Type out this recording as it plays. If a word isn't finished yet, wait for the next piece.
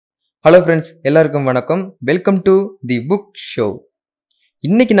Hello friends, எல்லாருக்கும் வணக்கம். Welcome to the book show.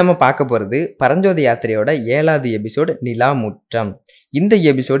 இன்னைக்கு நம்ம பார்க்க போகிறது பரஞ்சோதி யாத்திரையோட 7வது எபிசோடு நிலா முற்றம். இந்த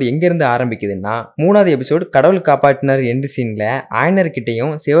எபிசோடு எங்கேருந்து ஆரம்பிக்குதுன்னா, 3வது எபிசோடு கடவுள் காப்பாற்றினார் எண்டு சீனில்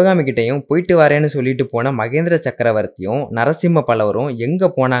ஆயனர்கிட்டையும் சிவகாமி கிட்டையும் போயிட்டு வரேன்னு சொல்லிட்டு போன மகேந்திர சக்கரவர்த்தியும் நரசிம்ம பல்லவரும் எங்கே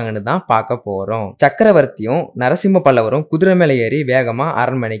போனாங்கன்னு தான் பார்க்க போகிறோம். சக்கரவர்த்தியும் நரசிம்ம பல்லவரும் குதிரை மேலே ஏறி வேகமாக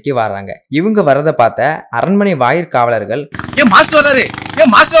அரண்மனைக்கு வராங்க. இவங்க வரதை பார்த்த அரண்மனை வாயிற் காவலர்கள், ஏன் மாஸ்டர் வராரு,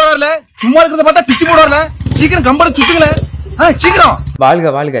 ஏன் மாஸ்டர் வராருல, சும்மா இருக்கிறத பார்த்தா பிச்சு போடுவார்ல, சீக்கிரம் கம்பளம் சுத்துங்களே, சீக்கிரம் வாழ்க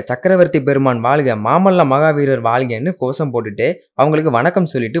வாழ்க சக்கரவர்த்தி பெருமான் வாழ்க, மாமல்ல மகாவீரர் வாழ்கன்னு கோஷம் போட்டுட்டு அவங்களுக்கு வணக்கம்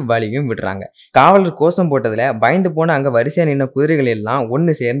சொல்லிட்டு வழியும் விடுறாங்க. காவலர் கோஷம் போட்டதுல பயந்து போன அங்க வரிசையா நின்ன குதிரைகள் எல்லாம்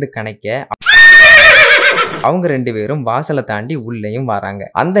ஒன்னு சேர்ந்து கணைக்க அவங்க 2 பேரும் வாசலை தாண்டி உள்ளேயும் வராங்க.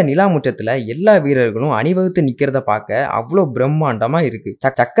 அந்த நிலா முற்றத்துல எல்லா வீரர்களும் அணிவகுத்து நிக்கிறத பார்க்க அவ்வளோ பிரம்மாண்டமா இருக்கு.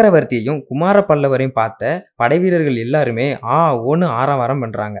 சக்கரவர்த்தியையும் குமார பல்லவரையும் பார்த்த படை வீரர்கள் எல்லாருமே ஓன்னு ஆரவாரம்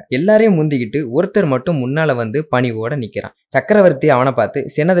பண்றாங்க. எல்லாரையும் முந்திக்கிட்டு ஒருத்தர் மட்டும் முன்னால வந்து பணிவோட நிக்கிறான். சக்கரவர்த்தி அவனை பார்த்து,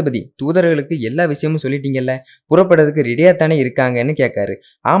 சேனாதிபதி, தூதர்களுக்கு எல்லா விஷயமும் சொல்லிட்டீங்கல்ல, புறப்படுறதுக்கு ரெடியா தானே இருக்காங்கன்னு கேட்காரு.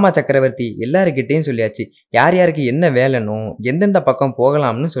 ஆமா சக்கரவர்த்தி, எல்லாருக்கிட்டையும் சொல்லியாச்சு. யார் யாருக்கு என்ன வேலைனும் எந்தெந்த பக்கம்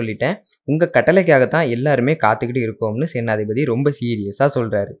போகலாம்னு சொல்லிட்டேன். உங்க கட்டளைக்காகத்தான் எல்லாருமே காத்துக்கிட்டு இருக்கோம்னு சேனாதிபதி ரொம்ப சீரியஸா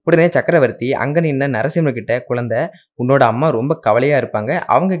சொல்றாரு. உடனே சக்கரவர்த்தி அங்க நின்ன நரசிம்ம கிட்ட, குழந்தை, உன்னோட அம்மா ரொம்ப கவலையா இருப்பாங்க,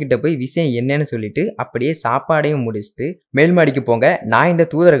 அவங்க கிட்ட போய் விஷயம் என்னன்னு சொல்லிட்டு அப்படியே சாப்பாடையும் முடிச்சுட்டு மேல்மாடிக்கு போங்க, நான் இந்த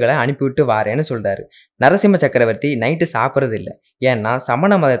தூதர்களை அனுப்பிவிட்டு வாரேன்னு சொல்றாரு. நரசிம்ம சக்கரவர்த்தி நைட்டு சாப்பிட்றது இல்லை. ஏன்னா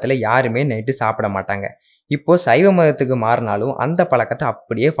சமண மதத்துல யாருமே நைட்டு சாப்பிட மாட்டாங்க. இப்போ சைவ மதத்துக்கு மாறினாலும் அந்த பழக்கத்தை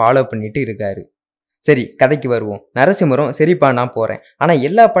அப்படியே ஃபாலோ பண்ணிட்டு இருக்காரு. சரி, கதைக்கு வருவோம். நரசிம்மரும், சரிப்பா நான் போறேன், ஆனா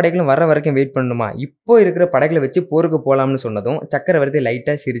எல்லா படைகளும் வர்ற வரைக்கும் வெயிட் பண்ணணுமா, இப்போ இருக்கிற படைகளை வச்சு போருக்கு போலாம்னு சொன்னதும் சக்கரவர்த்தி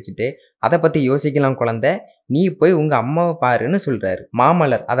லைட்டா சிரிச்சுட்டு, அதை பத்தி யோசிக்கலாம் குழந்தை, நீ போய் உங்க அம்மாவை பாருன்னு சொல்றாரு.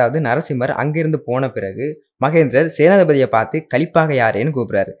 மாமல்லர் அதாவது நரசிம்மர் அங்கிருந்து போன பிறகு மகேந்திரர் சேனாதிபதியை பார்த்து கலிப்பாக யாரேன்னு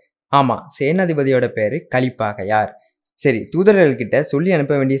கூப்பிடுறாரு. ஆமா, சேனாதிபதியோட பேரு கலிப்பாக யார். சரி, தூதர்கள்கிட்ட சொல்லி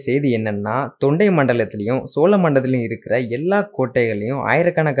அனுப்ப வேண்டிய செய்தி என்னன்னா, தொண்டை மண்டலத்திலையும் சோழ மண்டலத்திலையும் இருக்கிற எல்லா கோட்டைகளையும்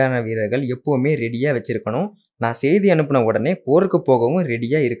ஆயிரக்கணக்கான வீரர்கள் எப்பவுமே ரெடியா வச்சிருக்கணும். நான் செய்தி அனுப்பின உடனே போருக்கு போகவும்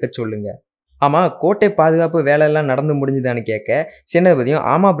ரெடியா இருக்க சொல்லுங்க. ஆமா, கோட்டை பாதுகாப்பு வேலை எல்லாம் நடந்து முடிஞ்சுதான்னு கேட்க சேனாதிபதியும்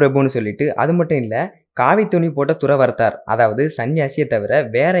ஆமா பிரபுன்னு சொல்லிட்டு, அது மட்டும் இல்ல, காவி துணி போட்ட துறவர்த்தார் அதாவது சன்னியாசியை தவிர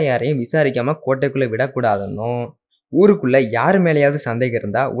வேற யாரையும் விசாரிக்காம கோட்டைக்குள்ள விடக்கூடாதுன்னும், ஊருக்குள்ள யாரு மேலேயாவது சந்தேகம்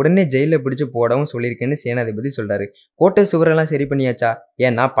இருந்தா உடனே ஜெயில பிடிச்சு போடவும் சொல்லியிருக்கேன்னு சேனாதிபதி சொல்றாரு. கோட்டை சுவரெல்லாம் சரி பண்ணியாச்சா?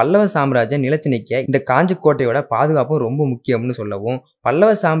 ஏன்னா பல்லவ சாம்ராஜ்யம் நிலைச்சு நிற்க இந்த காஞ்சி கோட்டையோட பாதுகாப்பும் ரொம்ப முக்கியம்னு சொல்லவும்,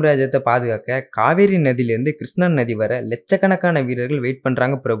 பல்லவ சாம்ராஜ்யத்தை பாதுகாக்க காவேரி நதியிலிருந்து கிருஷ்ணா நதி வர லட்சக்கணக்கான வீரர்கள் வெயிட்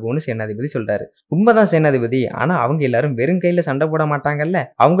பண்றாங்க பிரபுன்னு சேனாதிபதி சொல்றாரு. உண்மைதான் சேனாதிபதி, ஆனா அவங்க எல்லாரும் வெறும் கையில சண்டை போட மாட்டாங்கல்ல,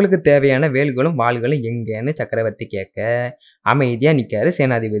 அவங்களுக்கு தேவையான வேல்களும் வாள்களும் எங்கன்னு சக்கரவர்த்தி கேட்க அமைதியா நிக்காரு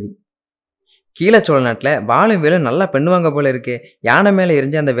சேனாதிபதி. கீழே சோழ நாட்டில் வாழும் வேலை நல்லா பண்ணுவாங்க போல இருக்கு, யானை மேலே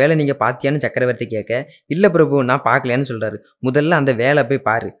எரிஞ்சு அந்த வேலை நீங்கள் பார்த்தியான்னு சக்கரவர்த்தி கேட்க, இல்லை பிரபு நான் பார்க்கலன்னு சொல்கிறாரு. முதல்ல அந்த வேலை போய்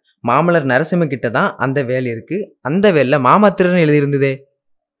பாரு, மாமல்லர் நரசிம்ம கிட்ட தான் அந்த வேலை இருக்குது. அந்த வேலையில் மாமாத்திரன்னு எழுதியிருந்ததே.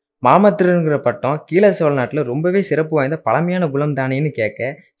 மாமாத்திரங்கிற பட்டம் கீழே சோழ நாட்டில் ரொம்பவே சிறப்பு வாய்ந்த பழமையான குலம் தானேன்னு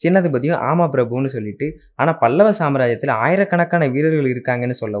கேட்க சேனாதிபதியும் ஆமா பிரபுன்னு சொல்லிட்டு, ஆனால் பல்லவ சாம்ராஜ்யத்தில் ஆயிரக்கணக்கான வீரர்கள்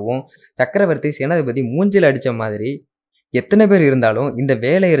இருக்காங்கன்னு சொல்லவும் சக்கரவர்த்தி சேனாதிபதி மூஞ்சில் அடித்த மாதிரி, எத்தனை பேர் இருந்தாலும் இந்த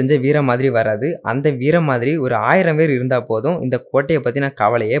வேலை எறிஞ்ச வீர மாதிரி வராது, அந்த வீர மாதிரி ஒரு 1000 பேர் இருந்தா போதும், இந்த கோட்டையை பத்தி நான்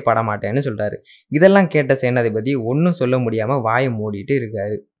கவலையே படமாட்டேன்னு சொல்றாரு. இதெல்லாம் கேட்ட சேனாதிபதி ஒன்னும் சொல்ல முடியாம வாயை மூடிட்டு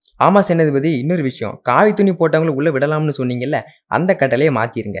இருக்காரு. ஆமா சேனாதிபதி, இன்னொரு விஷயம், காவி துணி போட்டவங்களை உள்ள விடலாம்னு சொன்னீங்கல்ல, அந்த கட்டளையை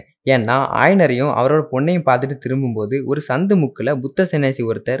மாத்திருங்க. ஏன்னா ஆயனரையும் அவரோட பொண்ணையும் பார்த்துட்டு திரும்பும்போது ஒரு சந்து முக்குல புத்த சன்னியாசி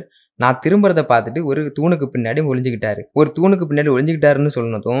ஒருத்தர் நான் திரும்புறதை பார்த்துட்டு ஒரு தூணுக்கு பின்னாடி ஒளிஞ்சுக்கிட்டாருன்னு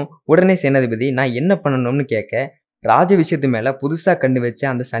சொன்னதும் உடனே சேனாதிபதி நான் என்ன பண்ணணும்னு கேட்க, ராஜ விஷயத்து மேல புதுசா கண்டு வச்ச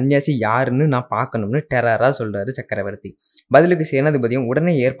அந்த சன்னியாசி யாருன்னு நான் பார்க்கணும்னு டெரரா சொல்றாரு சக்கரவர்த்தி. பதிலுக்கு சேனாதிபதியும்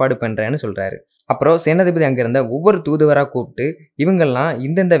உடனே ஏற்பாடு பண்றேன்னு சொல்றாரு. அப்புறம் சேனாதிபதி அங்கிருந்த ஒவ்வொரு தூதுவரா கூப்பிட்டு இவங்கெல்லாம்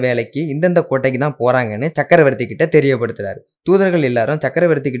இந்தந்த வேலைக்கு இந்தந்த கோட்டைக்கு தான் போறாங்கன்னு சக்கரவர்த்தி கிட்ட தெரியப்படுத்துறாரு. தூதர்கள் எல்லாரும்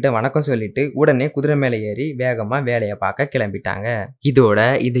சக்கரவர்த்தி கிட்ட வணக்கம் சொல்லிட்டு உடனே குதிரை மேல ஏறி வேகமா வேலையை பார்க்க கிளம்பிட்டாங்க.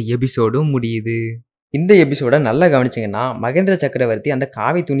 இதோட இந்த எபிசோடும் முடியுது. இந்த எபிசோட நல்லா கவனிச்சிங்கன்னா, மகேந்திர சக்கரவர்த்தி அந்த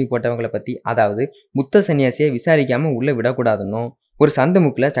காவி துணி போட்டவங்களை பற்றி, அதாவது புத்த சன்னியாசியை விசாரிக்காமல் உள்ளே விடக்கூடாதுன்னும், ஒரு சந்து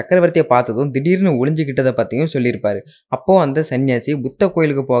முக்கில் சக்கரவர்த்தியை பார்த்ததும் திடீர்னு ஒளிஞ்சுக்கிட்டதை பற்றியும் சொல்லியிருப்பாரு. அப்போது அந்த சன்னியாசி புத்த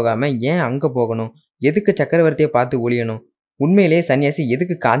கோயிலுக்கு போகாமல் ஏன் அங்கே போகணும், எதுக்கு சக்கரவர்த்தியை பார்த்து ஒளியணும், உண்மையிலேயே சன்னியாசி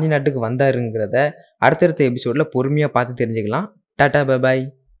எதுக்கு காஞ்சி நாட்டுக்கு வந்தாருங்கிறத அடுத்தடுத்த எபிசோடில் பொறுமையாக பார்த்து தெரிஞ்சுக்கலாம். டாடா, பை பாய்.